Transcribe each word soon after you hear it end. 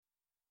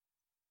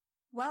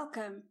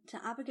Welcome to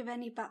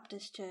Abergavenny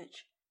Baptist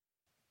Church.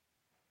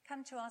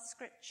 Come to our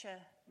scripture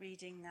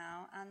reading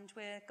now, and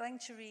we're going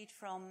to read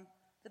from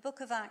the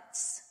book of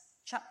Acts,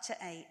 chapter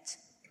 8,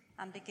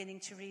 and beginning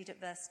to read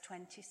at verse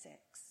 26.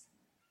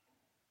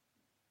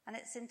 And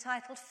it's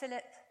entitled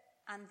Philip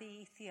and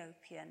the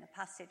Ethiopian, a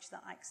passage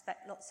that I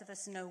expect lots of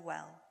us know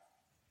well.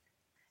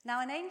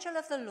 Now an angel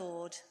of the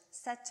Lord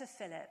said to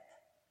Philip,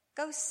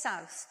 "Go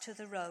south to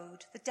the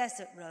road, the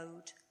desert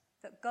road,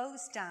 that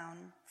goes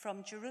down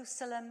from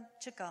Jerusalem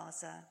to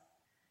Gaza."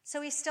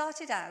 So he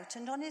started out,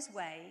 and on his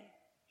way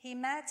he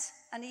met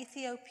an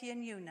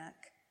Ethiopian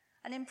eunuch,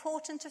 an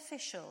important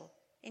official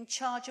in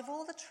charge of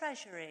all the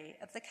treasury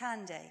of the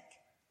Kandake,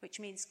 which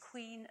means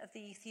Queen of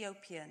the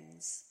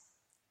Ethiopians.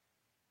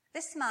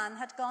 This man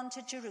had gone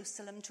to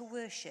Jerusalem to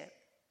worship,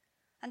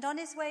 and on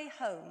his way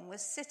home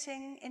was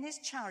sitting in his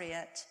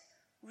chariot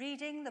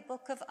reading the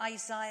book of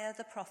Isaiah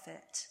the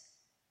prophet.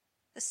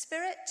 The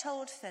Spirit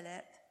told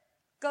Philip,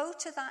 "Go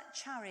to that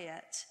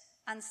chariot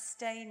and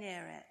stay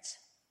near it."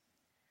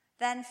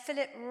 Then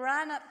Philip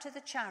ran up to the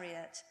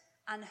chariot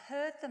and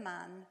heard the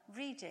man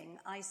reading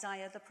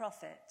Isaiah the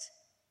prophet.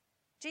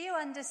 "Do you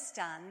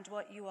understand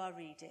what you are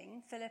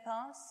reading?" Philip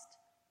asked.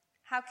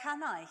 "How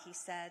can I," he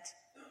said,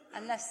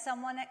 "unless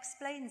someone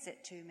explains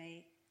it to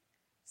me?"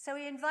 So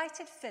he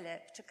invited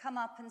Philip to come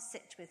up and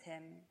sit with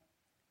him.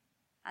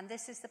 And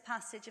this is the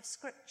passage of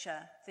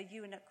scripture the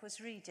eunuch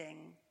was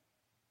reading.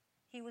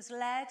 "He was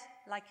led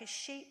like a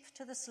sheep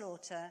to the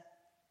slaughter,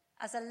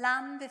 as a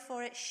lamb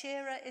before its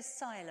shearer is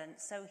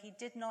silent, so he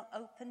did not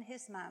open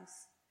his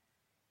mouth.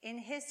 In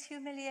his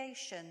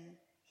humiliation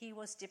he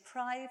was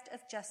deprived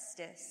of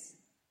justice.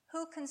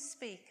 Who can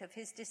speak of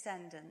his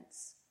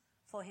descendants?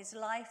 For his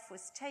life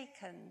was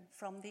taken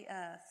from the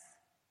earth."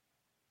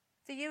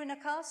 The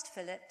eunuch asked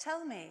Philip,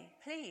 "Tell me,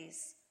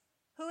 please,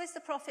 who is the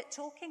prophet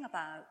talking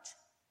about?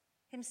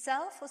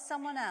 Himself or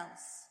someone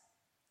else?"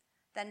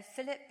 Then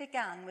Philip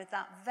began with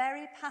that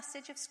very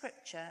passage of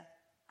scripture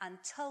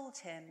and told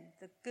him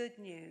the good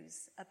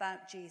news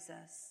about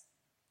Jesus.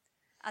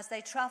 As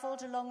they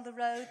travelled along the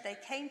road, they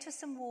came to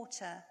some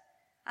water,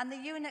 and the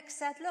eunuch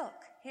said,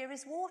 "Look, here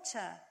is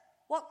water.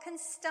 What can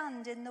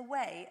stand in the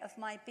way of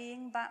my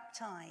being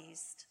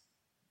baptized?"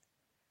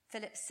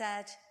 Philip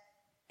said,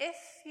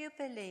 "If you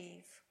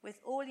believe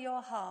with all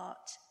your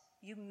heart,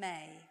 you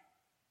may."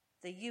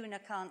 The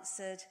eunuch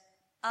answered,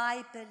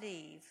 "I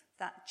believe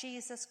that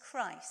Jesus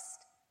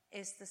Christ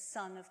is the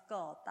Son of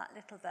God." That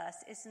little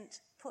verse isn't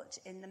put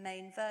in the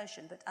main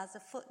version, but as a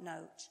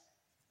footnote.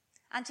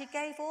 And he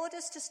gave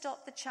orders to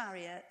stop the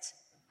chariot,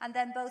 and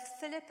then both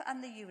Philip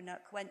and the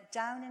eunuch went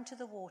down into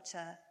the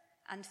water,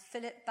 and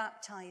Philip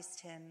baptized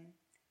him.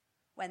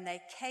 When they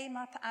came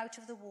up out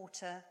of the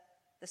water,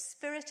 the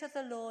Spirit of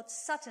the Lord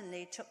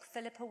suddenly took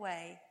Philip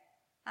away,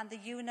 and the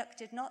eunuch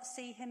did not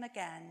see him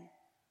again,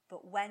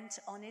 but went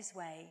on his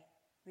way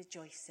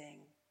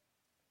rejoicing.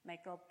 May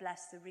God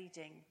bless the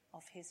reading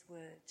of his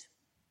word.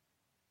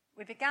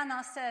 We began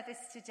our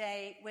service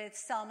today with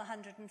Psalm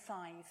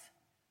 105,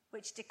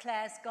 which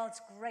declares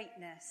God's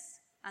greatness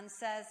and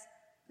says,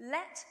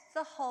 "Let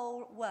the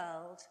whole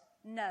world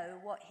know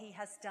what he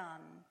has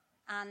done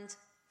and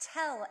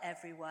tell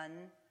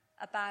everyone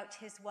about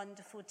his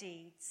wonderful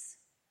deeds."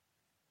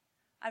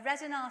 I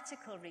read an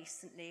article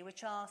recently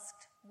which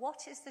asked,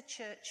 what is the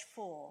church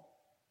for?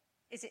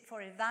 Is it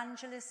for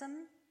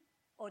evangelism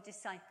or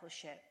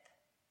discipleship?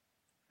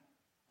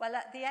 Well,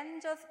 at the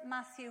end of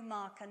Matthew,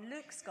 Mark, and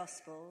Luke's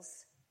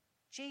Gospels,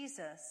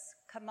 Jesus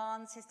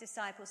commands his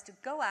disciples to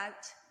go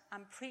out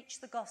and preach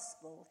the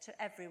gospel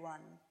to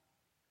everyone.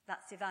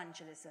 That's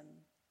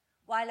evangelism.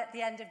 While at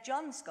the end of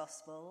John's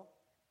Gospel,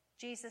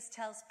 Jesus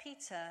tells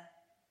Peter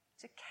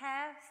to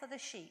care for the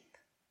sheep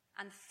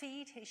and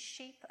feed his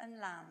sheep and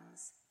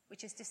lambs,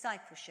 which is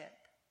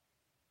discipleship.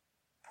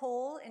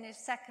 Paul, in his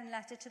second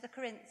letter to the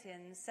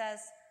Corinthians,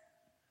 says,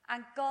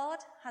 "And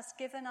God has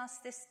given us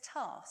this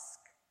task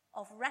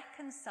of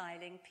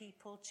reconciling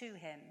people to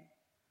him.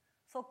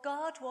 For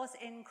God was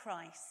in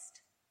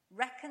Christ,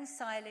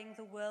 reconciling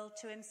the world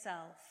to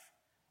himself,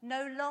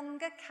 no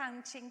longer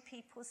counting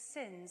people's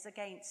sins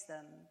against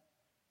them.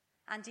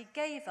 And he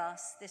gave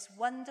us this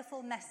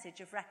wonderful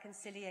message of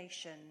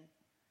reconciliation.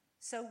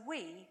 So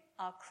we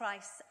are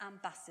Christ's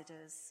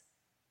ambassadors.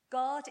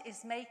 God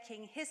is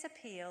making his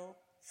appeal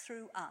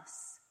through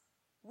us.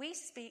 We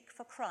speak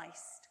for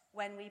Christ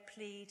when we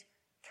plead,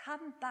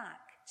 'Come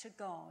back to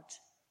God.'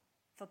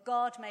 For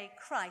God made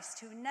Christ,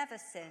 who never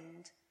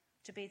sinned,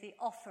 to be the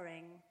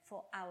offering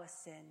for our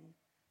sin,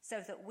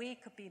 so that we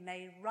could be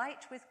made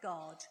right with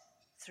God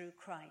through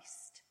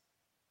Christ."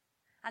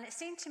 And it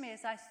seemed to me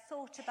as I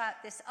thought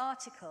about this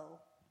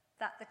article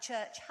that the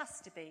church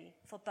has to be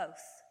for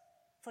both,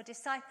 for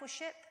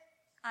discipleship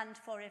and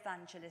for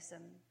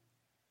evangelism.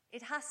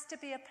 It has to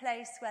be a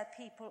place where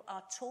people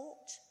are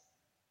taught,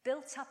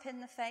 built up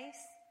in the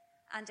faith,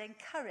 and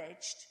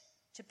encouraged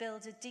to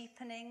build a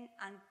deepening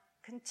and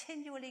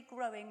continually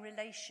growing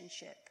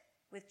relationship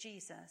with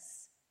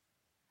Jesus.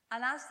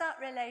 And as that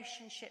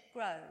relationship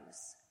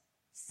grows,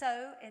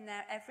 so in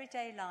their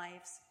everyday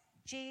lives,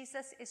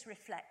 Jesus is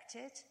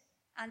reflected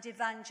and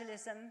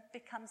evangelism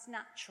becomes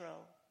natural.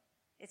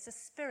 It's a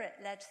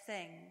spirit-led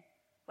thing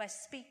where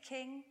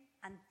speaking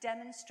and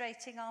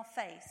demonstrating our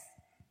faith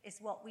is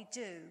what we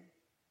do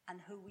and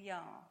who we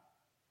are.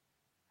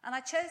 And I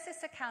chose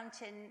this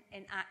account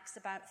in Acts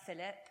about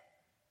Philip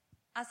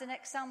as an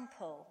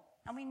example.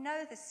 And we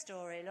know this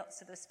story,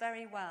 lots of us,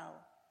 very well.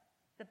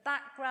 The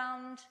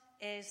background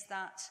is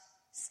that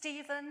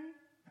Stephen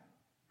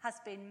has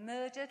been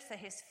murdered for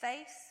his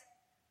faith,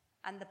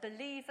 and the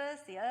believers,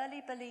 the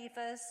early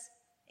believers,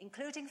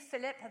 including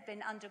Philip, have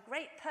been under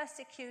great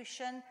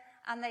persecution,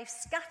 and they've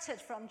scattered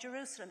from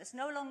Jerusalem. It's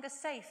no longer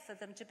safe for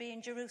them to be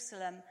in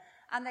Jerusalem,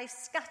 and they've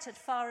scattered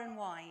far and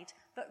wide.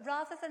 But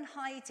rather than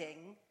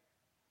hiding,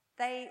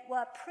 they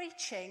were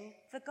preaching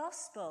the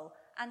gospel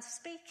and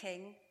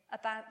speaking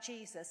about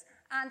Jesus.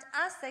 And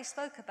as they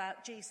spoke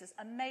about Jesus,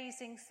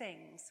 amazing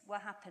things were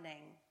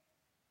happening.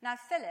 Now,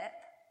 Philip,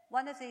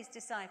 one of these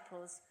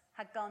disciples,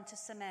 had gone to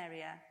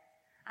Samaria,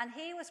 and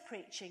he was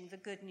preaching the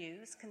good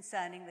news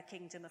concerning the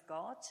kingdom of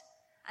God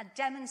and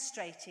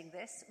demonstrating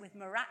this with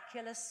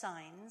miraculous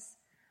signs,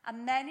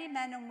 and many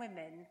men and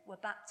women were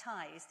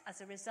baptized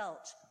as a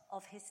result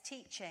of his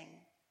teaching.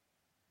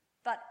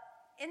 But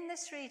in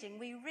this reading,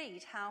 we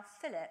read how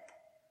Philip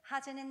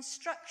had an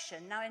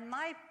instruction. Now, in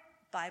my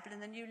Bible, in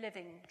the New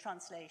Living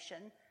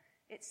Translation,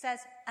 it says,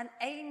 an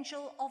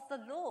angel of the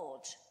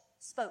Lord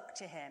spoke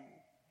to him.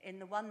 In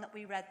the one that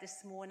we read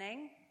this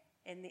morning,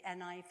 in the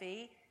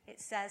NIV, it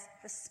says,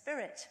 the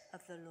Spirit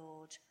of the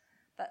Lord.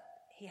 But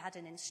he had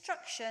an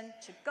instruction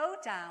to go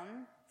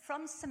down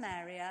from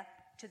Samaria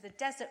to the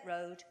desert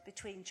road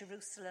between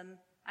Jerusalem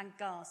and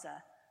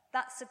Gaza.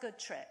 That's a good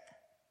trip.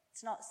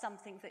 It's not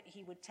something that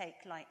he would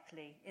take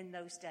lightly in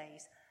those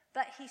days.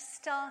 But he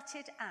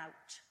started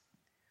out.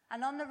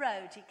 And on the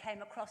road, he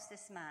came across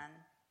this man,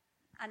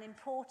 an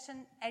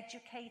important,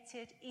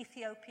 educated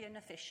Ethiopian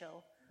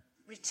official,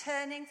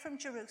 returning from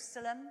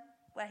Jerusalem,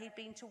 where he'd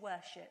been to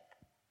worship.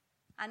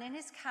 And in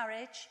his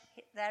carriage,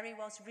 there he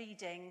was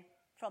reading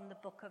from the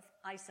book of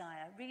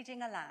Isaiah,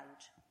 reading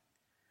aloud.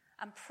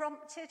 And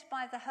prompted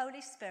by the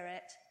Holy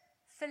Spirit,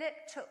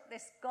 Philip took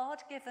this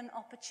God-given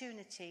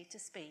opportunity to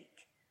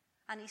speak.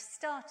 And he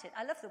started,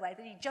 I love the way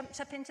that he jumped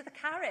up into the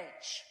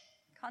carriage.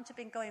 Can't have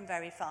been going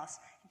very fast.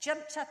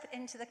 Jumped up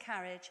into the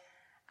carriage,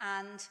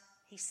 and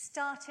he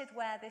started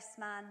where this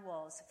man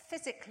was,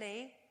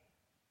 physically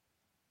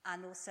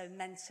and also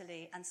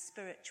mentally and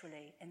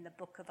spiritually, in the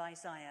book of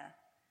Isaiah.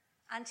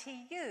 And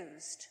he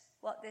used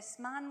what this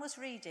man was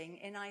reading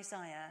in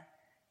Isaiah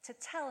to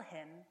tell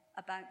him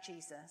about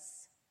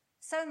Jesus.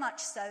 So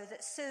much so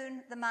that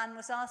soon the man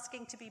was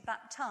asking to be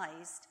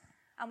baptized,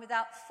 and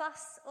without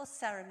fuss or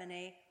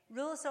ceremony,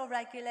 rules or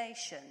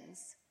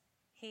regulations,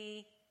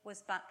 he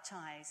was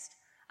baptized.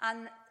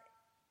 And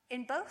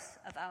in both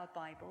of our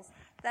Bibles,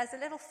 there's a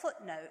little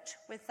footnote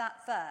with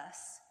that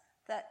verse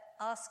that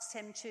asks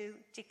him to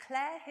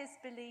declare his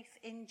belief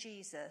in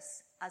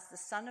Jesus as the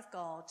Son of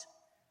God,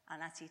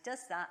 and as he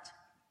does that,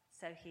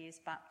 so he is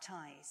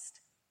baptized.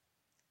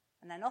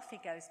 And then off he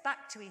goes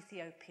back to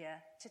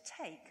Ethiopia to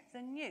take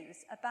the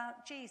news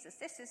about Jesus.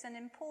 This is an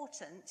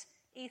important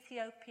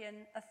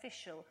Ethiopian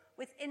official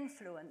with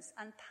influence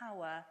and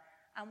power,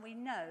 and we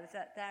know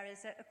that there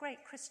is a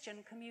great Christian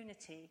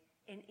community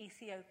in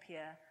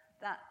Ethiopia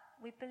that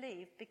we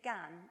believe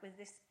began with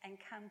this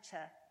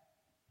encounter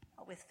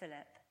with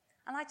Philip.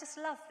 And I just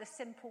love the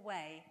simple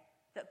way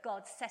that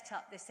God set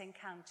up this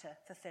encounter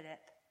for Philip,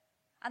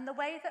 and the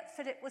way that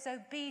Philip was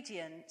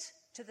obedient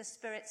to the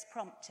Spirit's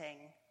prompting.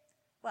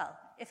 Well,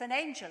 if an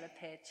angel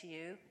appeared to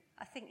you,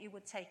 I think you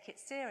would take it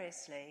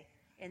seriously.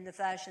 In the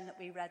version that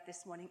we read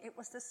this morning, it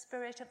was the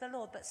Spirit of the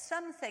Lord. But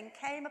something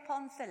came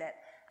upon Philip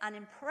and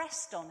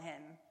impressed on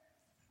him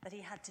that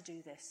he had to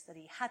do this, that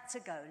he had to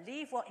go,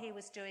 leave what he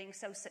was doing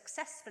so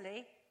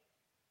successfully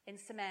in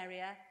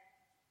Samaria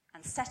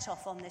and set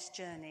off on this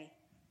journey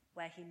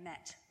where he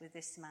met with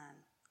this man.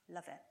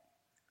 Love it.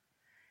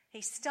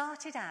 He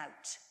started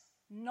out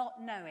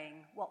not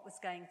knowing what was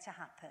going to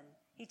happen.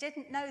 He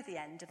didn't know the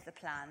end of the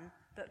plan,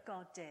 but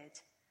God did.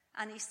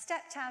 And he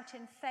stepped out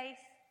in faith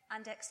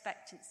and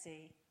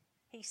expectancy.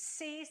 He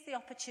seized the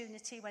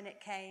opportunity when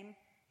it came.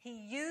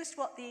 He used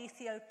what the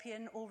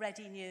Ethiopian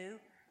already knew,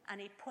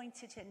 and he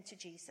pointed him to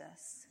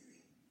Jesus.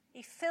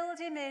 He filled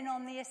him in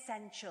on the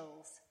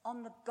essentials,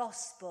 on the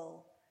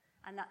gospel,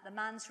 and at the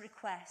man's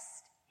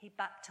request, he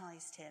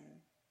baptized him.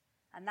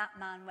 And that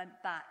man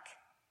went back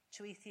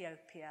to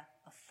Ethiopia,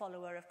 a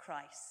follower of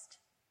Christ,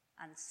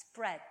 and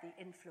spread the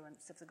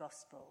influence of the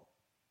gospel.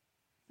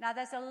 Now,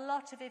 there's a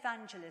lot of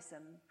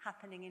evangelism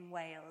happening in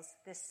Wales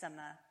this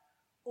summer.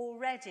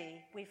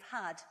 Already, we've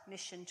had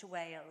Mission to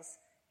Wales.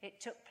 It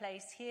took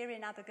place here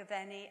in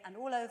Abergavenny and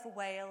all over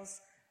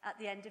Wales at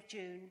the end of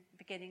June,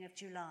 beginning of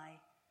July.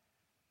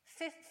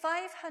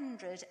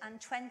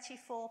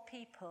 524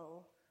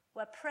 people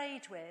were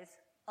prayed with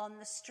on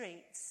the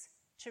streets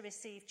to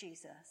receive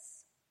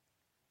Jesus.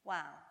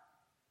 Wow.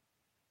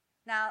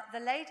 Now, the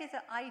lady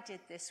that I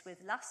did this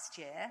with last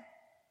year,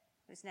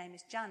 whose name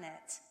is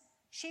Janet,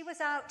 she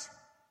was out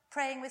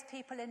praying with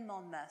people in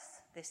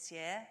Monmouth this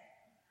year,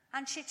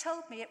 and she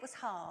told me it was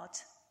hard.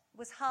 It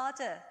was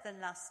harder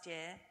than last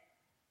year.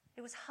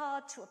 It was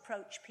hard to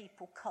approach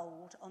people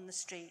cold on the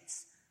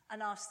streets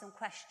and ask them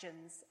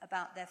questions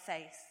about their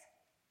faith.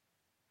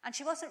 And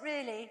she wasn't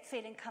really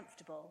feeling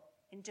comfortable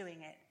in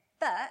doing it.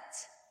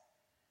 But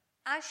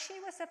as she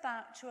was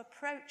about to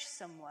approach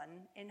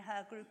someone in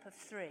her group of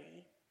 3,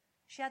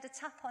 she had a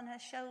tap on her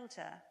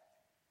shoulder,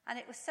 and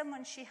it was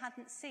someone she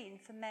hadn't seen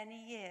for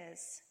many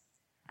years.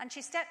 And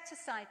she stepped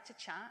aside to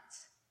chat,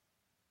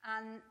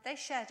 and they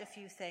shared a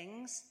few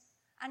things,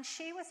 and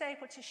she was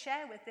able to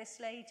share with this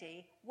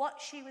lady what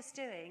she was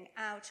doing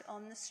out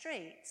on the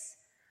streets.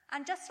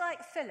 And just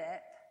like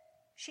Philip,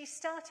 she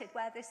started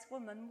where this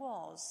woman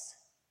was.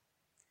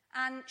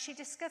 And she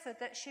discovered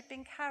that she'd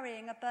been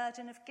carrying a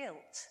burden of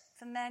guilt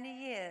for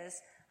many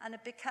years and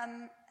had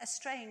become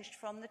estranged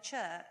from the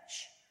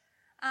church.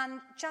 And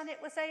Janet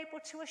was able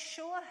to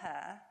assure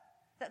her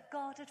that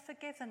God had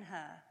forgiven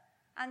her.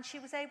 And she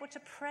was able to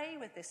pray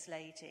with this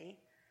lady.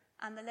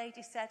 And the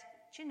lady said,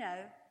 "Do you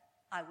know,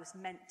 I was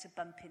meant to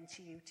bump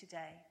into you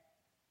today."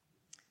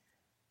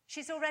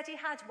 She's already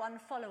had one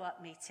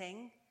follow-up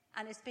meeting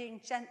and is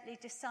being gently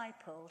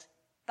discipled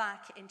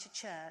back into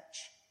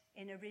church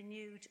in a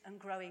renewed and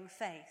growing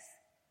faith.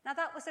 Now,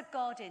 that was a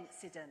God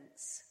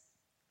incident.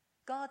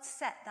 God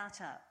set that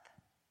up.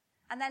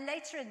 And then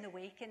later in the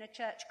week, in a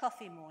church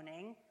coffee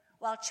morning,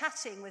 while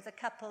chatting with a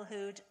couple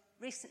who'd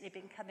recently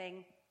been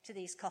coming to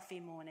these coffee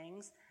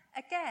mornings,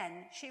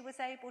 again, she was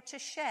able to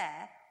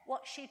share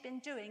what she'd been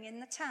doing in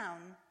the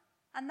town.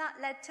 And that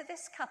led to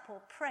this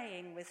couple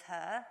praying with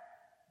her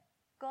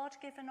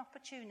God-given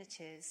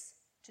opportunities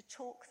to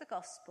talk the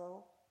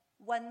gospel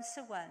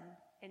one-to-one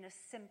in a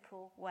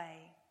simple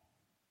way.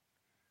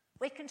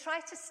 We can try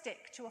to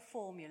stick to a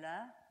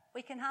formula,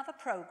 we can have a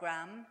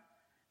program,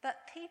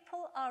 but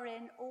people are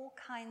in all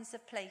kinds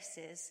of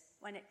places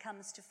when it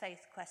comes to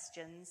faith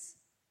questions.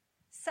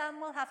 Some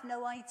will have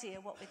no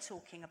idea what we're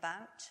talking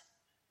about.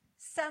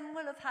 Some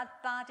will have had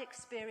bad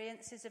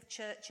experiences of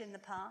church in the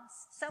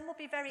past. Some will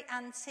be very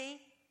anti.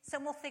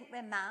 Some will think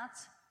we're mad.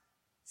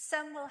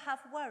 Some will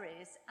have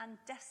worries and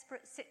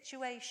desperate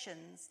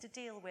situations to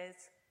deal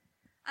with.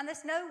 And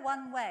there's no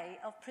one way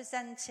of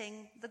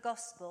presenting the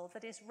gospel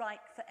that is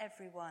right for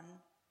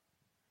everyone.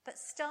 But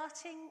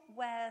starting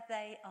where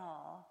they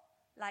are,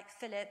 like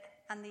Philip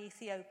and the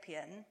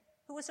Ethiopian,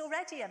 who was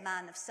already a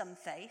man of some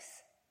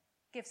faith,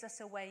 gives us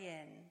a way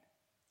in.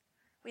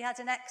 We had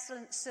an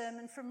excellent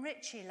sermon from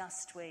Richie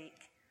last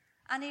week,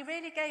 and he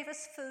really gave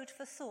us food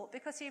for thought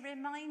because he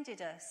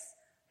reminded us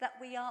that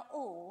we are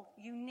all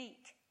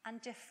unique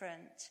and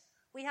different.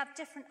 We have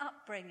different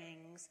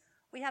upbringings.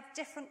 We have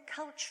different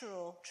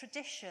cultural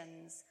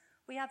traditions.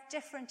 We have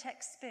different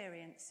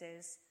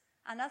experiences.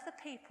 And other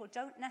people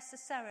don't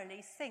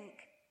necessarily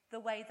think the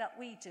way that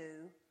we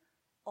do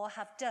or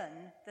have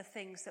done the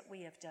things that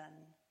we have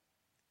done.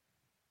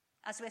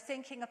 As we're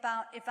thinking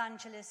about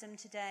evangelism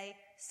today,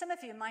 some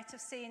of you might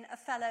have seen a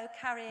fellow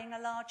carrying a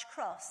large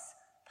cross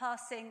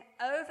passing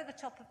over the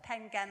top of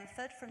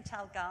Pengenford from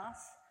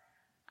Talgarth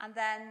and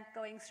then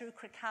going through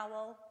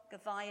Crickhowell,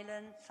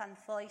 Gavilan,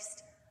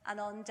 Llanfoist and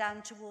on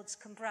down towards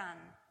Cwmbran.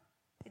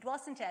 It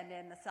wasn't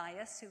Emyr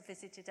Mathias who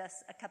visited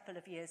us a couple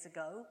of years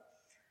ago,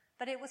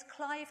 but it was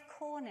Clive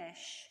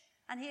Cornish,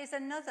 and he is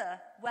another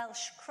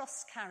Welsh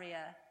cross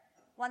carrier,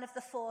 one of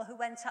the 4 who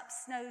went up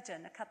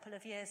Snowdon a couple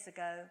of years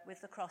ago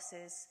with the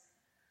crosses,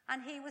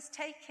 and he was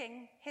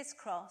taking his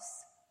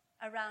cross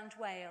around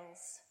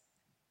Wales.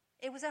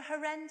 It was a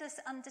horrendous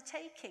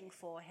undertaking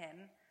for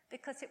him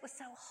because it was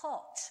so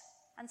hot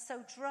and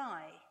so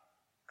dry.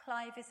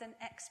 Clive is an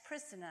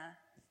ex-prisoner.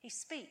 He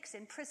speaks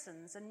in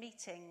prisons and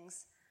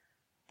meetings,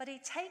 but he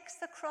takes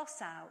the cross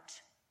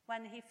out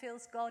when he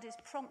feels God is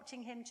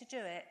prompting him to do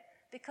it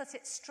because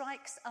it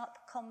strikes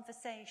up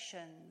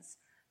conversations.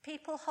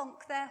 People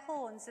honk their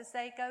horns as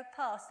they go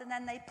past, and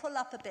then they pull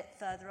up a bit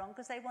further on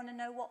because they want to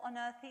know what on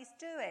earth he's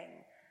doing.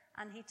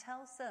 And he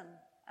tells them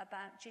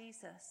about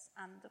Jesus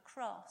and the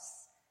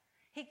cross.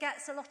 He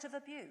gets a lot of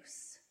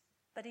abuse,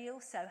 but he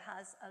also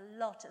has a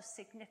lot of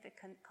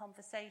significant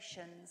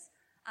conversations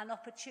and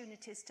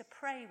opportunities to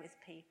pray with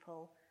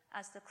people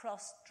as the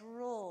cross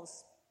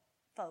draws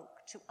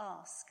folk to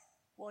ask,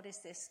 what is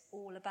this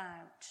all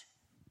about?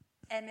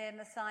 Emyr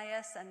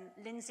Mathias and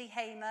Lindsay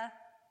Hamer,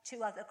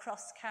 2 other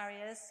cross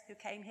carriers who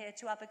came here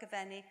to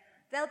Abergavenny,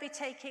 they'll be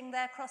taking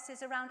their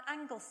crosses around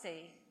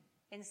Anglesey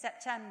in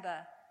September,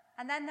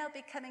 and then they'll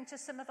be coming to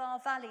some of our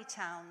valley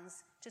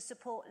towns to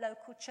support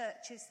local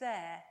churches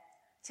there.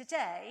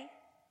 Today,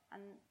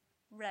 and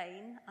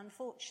rain,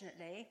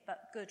 unfortunately,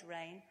 but good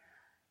rain,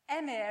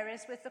 Emyr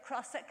is with the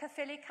cross at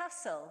Caerphilly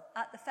Castle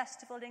at the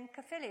festival in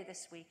Caerphilly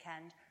this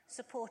weekend,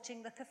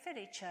 supporting the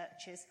Caerphilly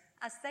churches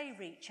as they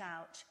reach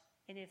out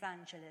in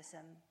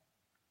evangelism.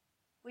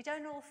 We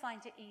don't all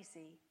find it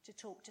easy to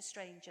talk to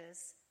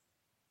strangers.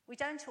 We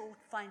don't all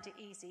find it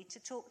easy to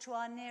talk to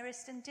our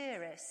nearest and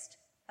dearest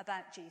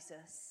about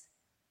Jesus.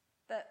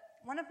 But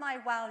one of my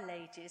WOW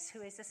ladies,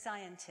 who is a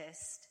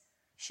scientist,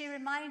 she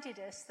reminded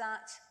us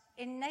that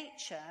in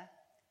nature,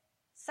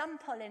 some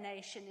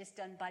pollination is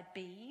done by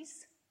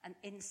bees and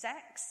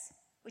insects,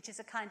 which is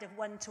a kind of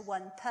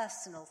one-to-one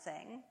personal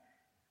thing,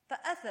 but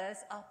others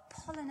are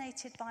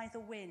pollinated by the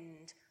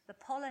wind. The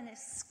pollen is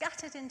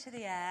scattered into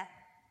the air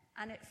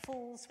and it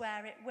falls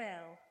where it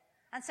will.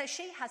 And so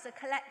she has a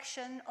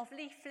collection of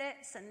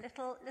leaflets and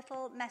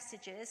little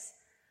messages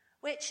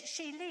which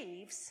she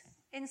leaves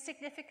in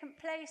significant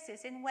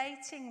places, in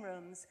waiting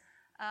rooms,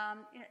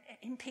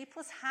 in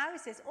people's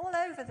houses, all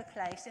over the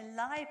place, in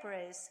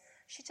libraries.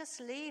 She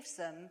just leaves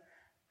them,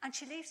 and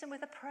she leaves them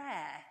with a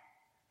prayer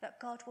that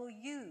God will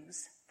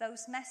use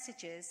those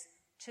messages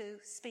to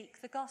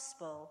speak the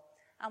gospel.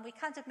 And we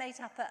kind of made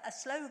up a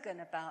slogan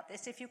about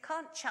this: if you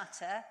can't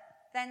chatter,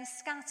 then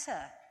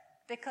scatter,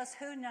 because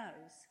who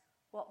knows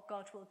what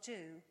God will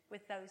do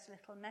with those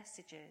little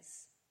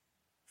messages.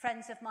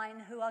 Friends of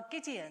mine who are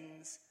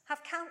Gideons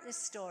have countless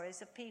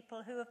stories of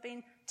people who have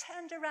been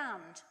turned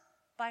around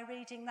by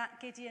reading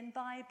that Gideon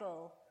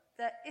Bible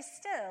that is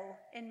still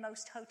in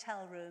most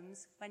hotel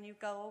rooms when you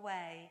go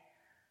away.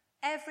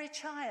 Every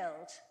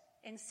child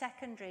in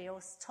secondary or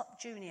top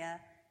junior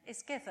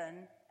is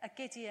given a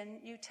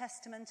Gideon New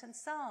Testament and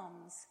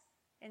Psalms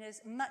in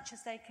as much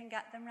as they can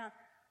get them round.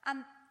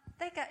 And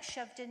they get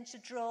shoved into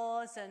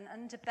drawers and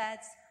under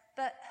beds,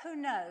 but who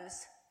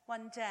knows,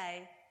 one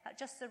day, at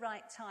just the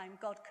right time,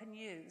 God can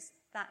use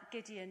that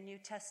Gideon New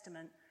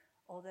Testament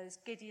or those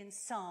Gideon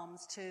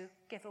Psalms to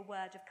give a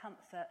word of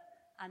comfort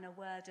and a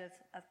word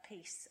of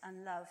peace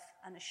and love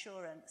and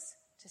assurance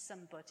to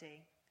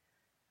somebody.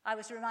 I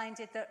was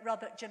reminded that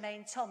Robert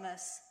Jermaine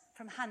Thomas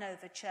from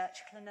Hanover Church,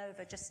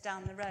 Clonova, just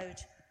down the road,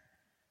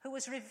 who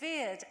was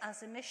revered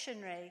as a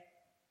missionary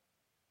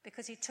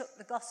because he took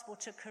the gospel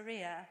to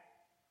Korea.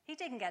 He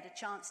didn't get a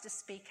chance to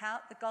speak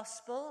out the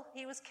gospel.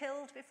 He was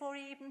killed before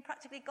he even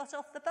practically got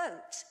off the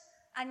boat.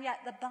 And yet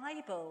the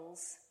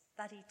Bibles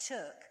that he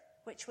took,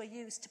 which were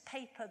used to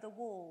paper the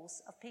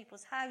walls of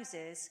people's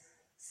houses,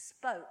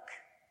 spoke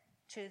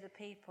to the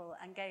people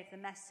and gave the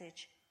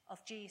message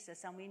of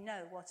Jesus. And we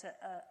know what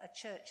a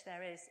church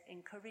there is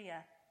in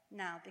Korea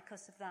now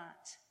because of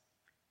that.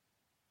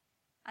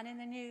 And in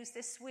the news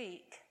this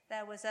week,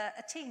 there was a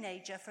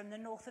teenager from the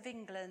north of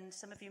England.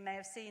 Some of you may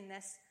have seen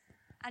this.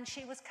 And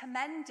she was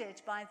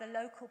commended by the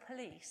local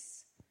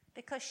police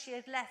because she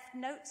had left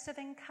notes of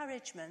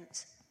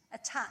encouragement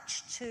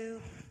attached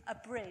to a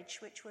bridge,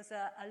 which was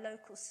a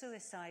local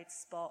suicide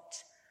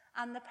spot.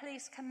 And the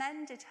police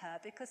commended her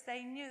because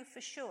they knew for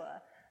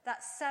sure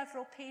that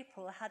several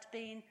people had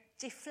been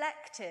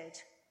deflected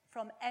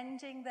from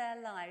ending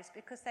their lives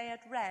because they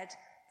had read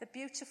the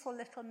beautiful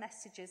little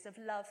messages of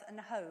love and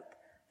hope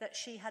that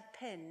she had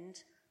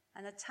pinned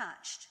and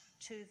attached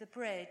to the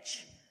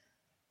bridge.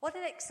 What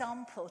an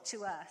example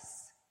to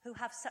us who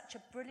have such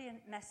a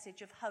brilliant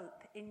message of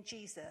hope in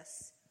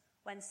Jesus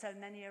when so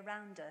many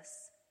around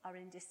us are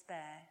in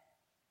despair.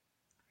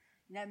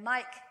 You know,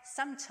 Mike,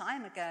 some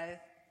time ago,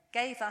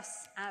 gave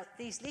us out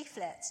these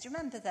leaflets. Do you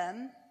remember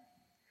them?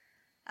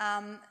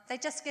 They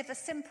just give a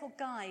simple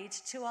guide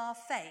to our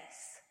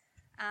faith.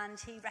 And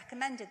he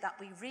recommended that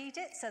we read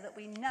it so that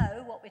we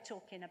know what we're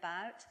talking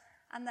about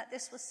and that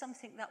this was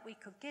something that we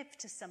could give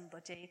to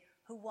somebody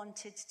who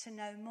wanted to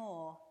know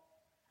more.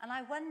 And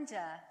I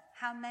wonder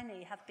how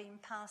many have been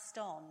passed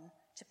on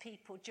to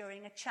people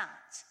during a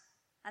chat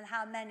and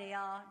how many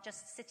are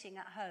just sitting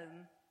at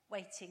home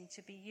waiting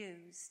to be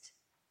used.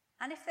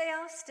 And if they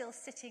are still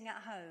sitting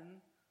at home,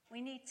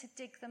 we need to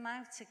dig them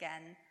out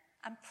again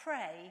and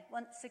pray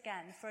once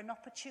again for an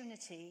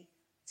opportunity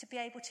to be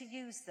able to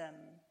use them.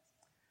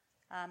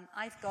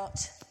 I've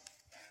got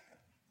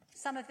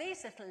some of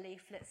these little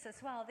leaflets as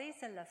well.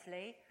 These are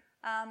lovely.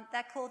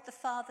 They're called the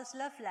Father's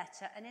Love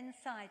Letter, and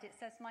inside it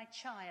says, "My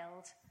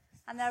child."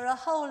 And there are a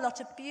whole lot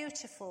of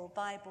beautiful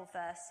Bible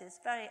verses,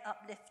 very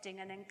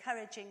uplifting and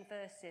encouraging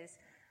verses.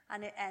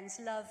 And it ends,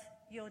 "Love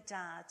your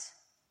dad,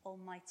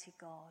 Almighty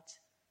God."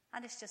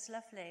 And it's just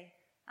lovely.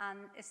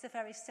 And it's a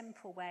very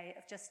simple way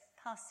of just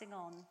passing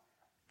on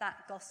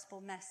that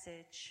gospel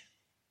message.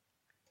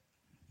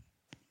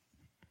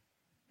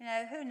 You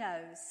know, who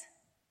knows,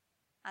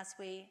 as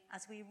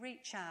we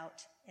reach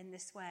out in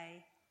this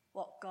way,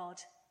 what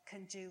God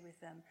can do with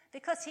them.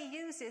 Because he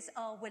uses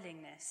our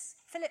willingness.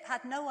 Philip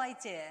had no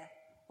idea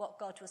what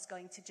God was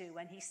going to do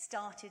when he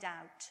started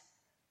out,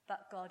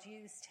 but God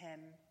used him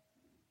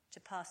to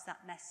pass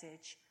that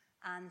message,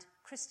 and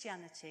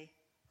Christianity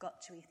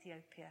got to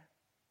Ethiopia.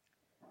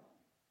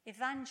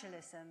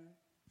 Evangelism,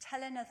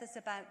 telling others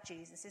about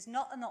Jesus, is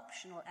not an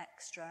optional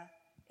extra,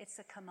 it's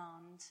a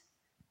command.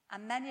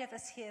 And many of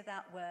us hear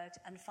that word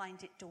and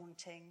find it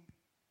daunting.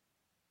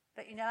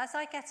 But you know, as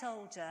I get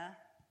older,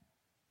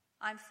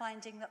 I'm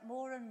finding that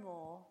more and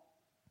more,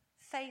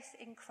 faith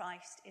in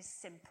Christ is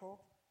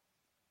simple.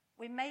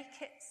 We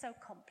make it so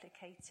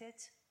complicated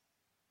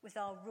with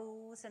our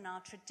rules and our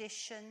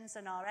traditions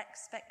and our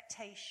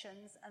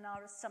expectations and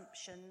our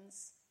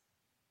assumptions.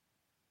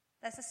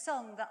 There's a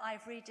song that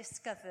I've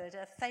rediscovered,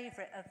 a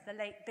favourite of the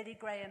late Billy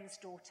Graham's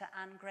daughter,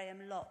 Anne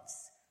Graham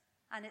Lotz,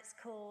 and it's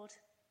called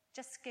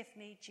 "Just Give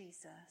Me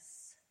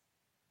Jesus."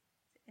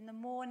 In the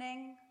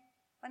morning,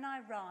 when I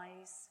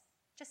rise,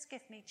 just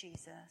give me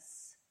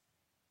Jesus.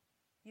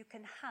 You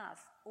can have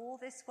all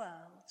this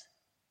world,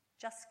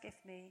 just give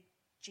me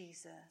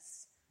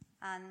Jesus.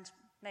 And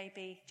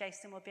maybe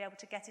Jason will be able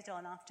to get it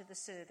on after the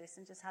service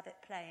and just have it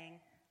playing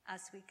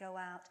as we go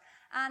out.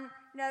 And,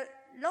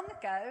 long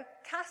ago,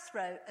 Kath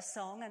wrote a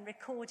song and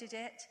recorded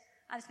it,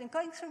 and it's been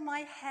going through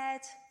my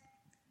head,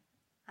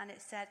 and it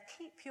said,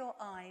 keep your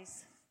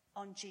eyes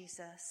on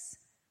Jesus.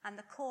 And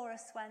the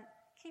chorus went,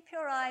 keep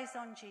your eyes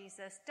on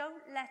Jesus.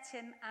 Don't let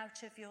him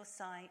out of your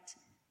sight.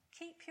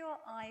 Keep your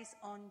eyes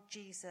on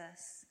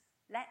Jesus.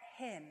 Let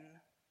him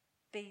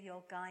be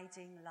your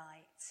guiding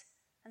light.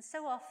 And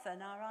so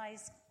often our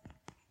eyes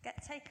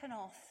get taken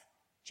off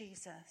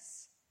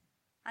Jesus.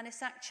 And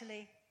it's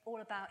actually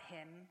all about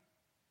him.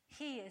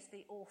 He is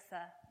the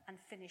author and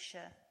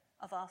finisher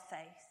of our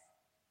faith.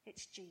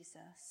 It's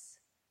Jesus.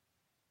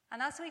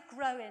 And as we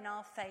grow in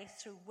our faith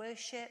through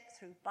worship,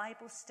 through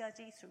Bible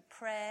study, through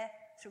prayer,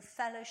 through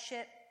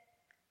fellowship,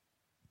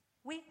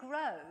 we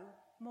grow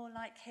more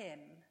like him.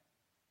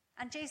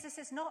 And Jesus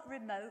is not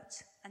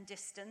remote and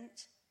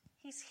distant.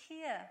 He's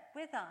here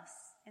with us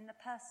in the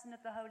person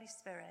of the Holy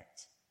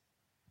Spirit.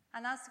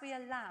 And as we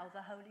allow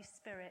the Holy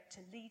Spirit to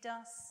lead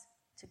us,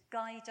 to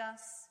guide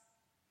us,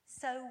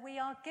 so we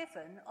are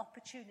given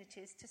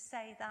opportunities to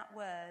say that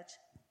word,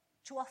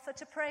 to offer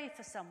to pray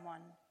for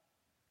someone,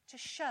 to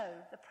show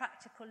the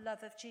practical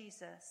love of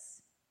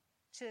Jesus,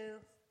 to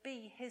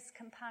be his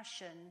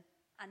compassion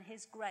and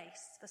his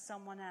grace for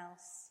someone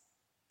else,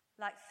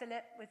 like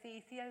Philip with the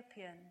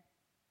Ethiopian,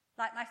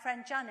 like my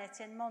friend Janet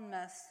in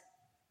Monmouth.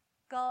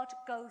 God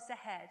goes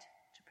ahead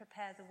to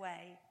prepare the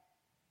way.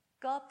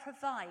 God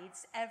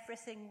provides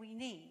everything we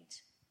need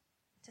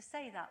to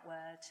say that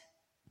word,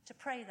 to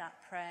pray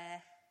that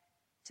prayer,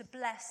 to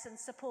bless and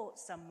support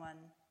someone.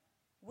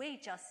 We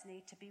just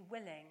need to be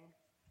willing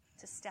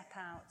to step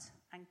out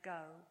and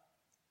go,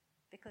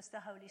 because the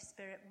Holy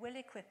Spirit will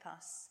equip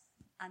us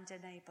and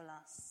enable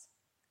us.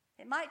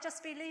 It might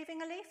just be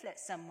leaving a leaflet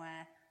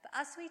somewhere, but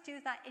as we do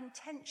that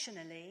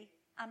intentionally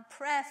and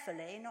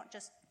prayerfully, not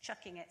just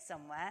chucking it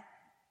somewhere,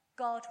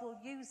 God will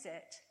use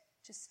it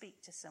to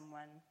speak to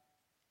someone.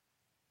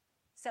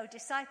 So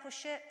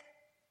discipleship,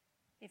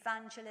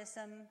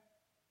 evangelism,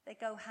 they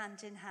go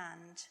hand in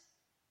hand.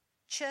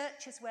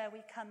 Church is where we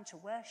come to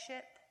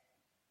worship,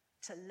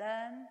 to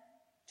learn,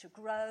 to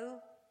grow,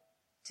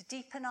 to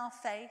deepen our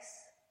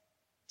faith,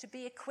 to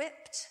be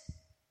equipped.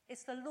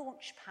 It's the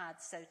launch pad,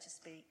 so to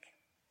speak,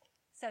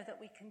 so that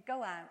we can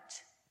go out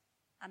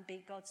and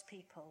be God's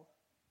people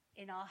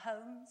in our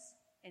homes,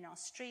 in our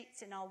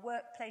streets, in our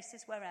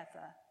workplaces,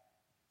 wherever,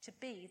 to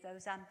be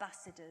those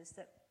ambassadors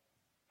that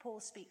Paul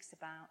speaks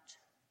about.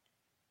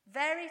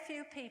 Very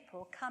few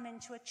people come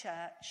into a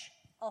church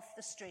off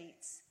the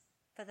streets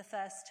for the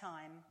first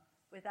time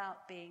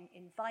without being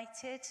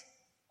invited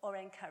or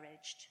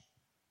encouraged.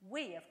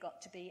 We have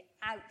got to be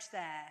out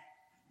there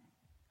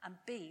and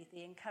be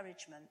the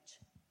encouragement,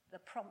 the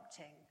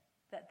prompting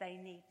that they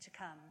need to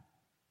come.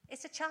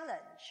 It's a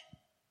challenge,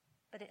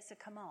 but it's a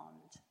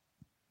command.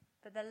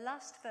 But the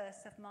last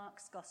verse of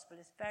Mark's Gospel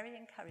is very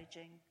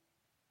encouraging.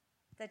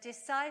 The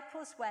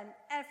disciples went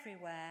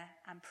everywhere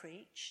and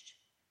preached,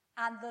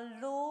 and the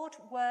Lord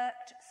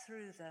worked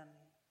through them,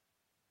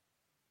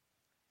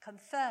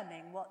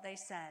 confirming what they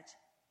said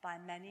by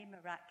many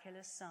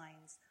miraculous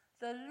signs.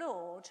 The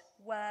Lord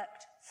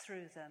worked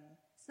through them.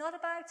 It's not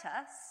about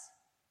us.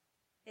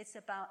 It's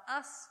about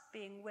us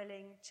being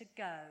willing to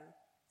go,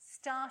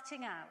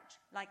 starting out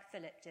like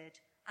Philip did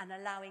and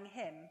allowing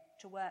him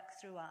to work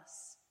through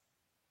us.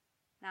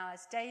 Now,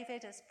 as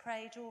David has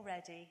prayed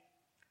already,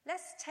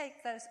 let's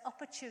take those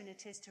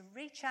opportunities to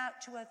reach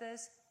out to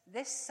others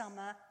this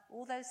summer,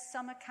 all those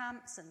summer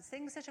camps and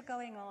things that are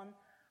going on.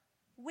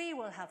 We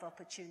will have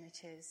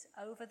opportunities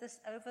over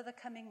the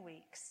coming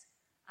weeks,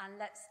 and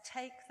let's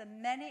take the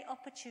many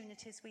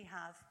opportunities we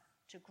have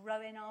to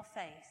grow in our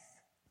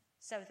faith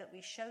so that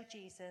we show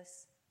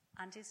Jesus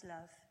and his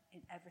love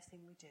in everything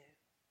we do.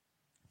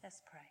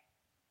 Let's pray.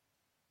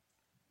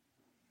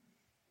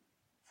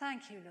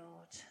 Thank you,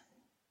 Lord.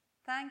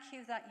 Thank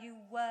you that you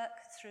work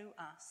through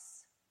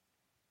us.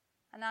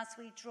 And as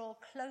we draw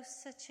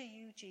closer to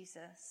you,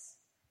 Jesus,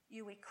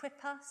 you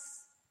equip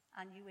us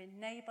and you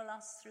enable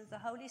us through the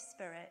Holy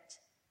Spirit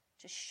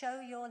to show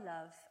your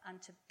love and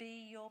to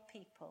be your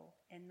people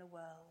in the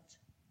world.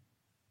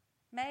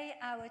 May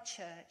our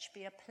church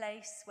be a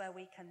place where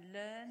we can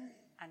learn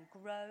and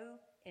grow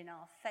in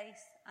our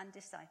faith and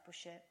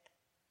discipleship.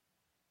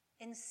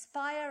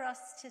 Inspire us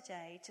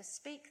today to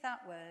speak that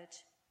word,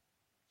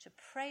 to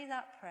pray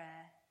that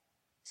prayer,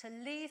 to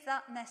leave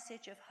that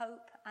message of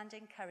hope and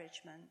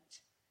encouragement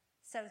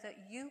so that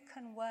you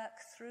can work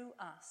through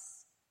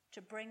us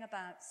to bring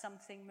about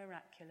something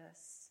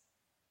miraculous.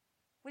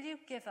 Will you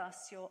give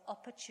us your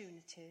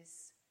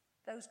opportunities,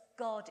 those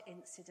God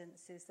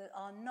incidences that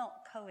are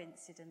not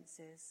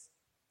coincidences,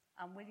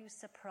 and will you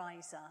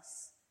surprise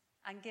us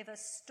and give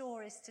us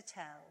stories to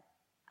tell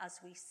as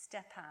we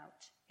step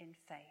out in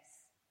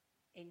faith?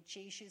 In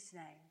Jesus'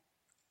 name,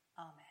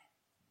 amen.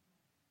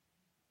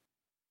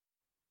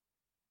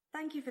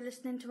 Thank you for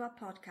listening to our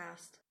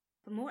podcast.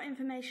 For more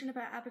information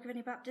about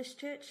Abergavenny Baptist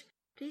Church,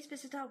 please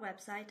visit our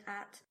website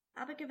at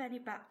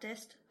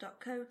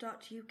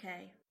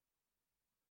abergavennybaptist.co.uk.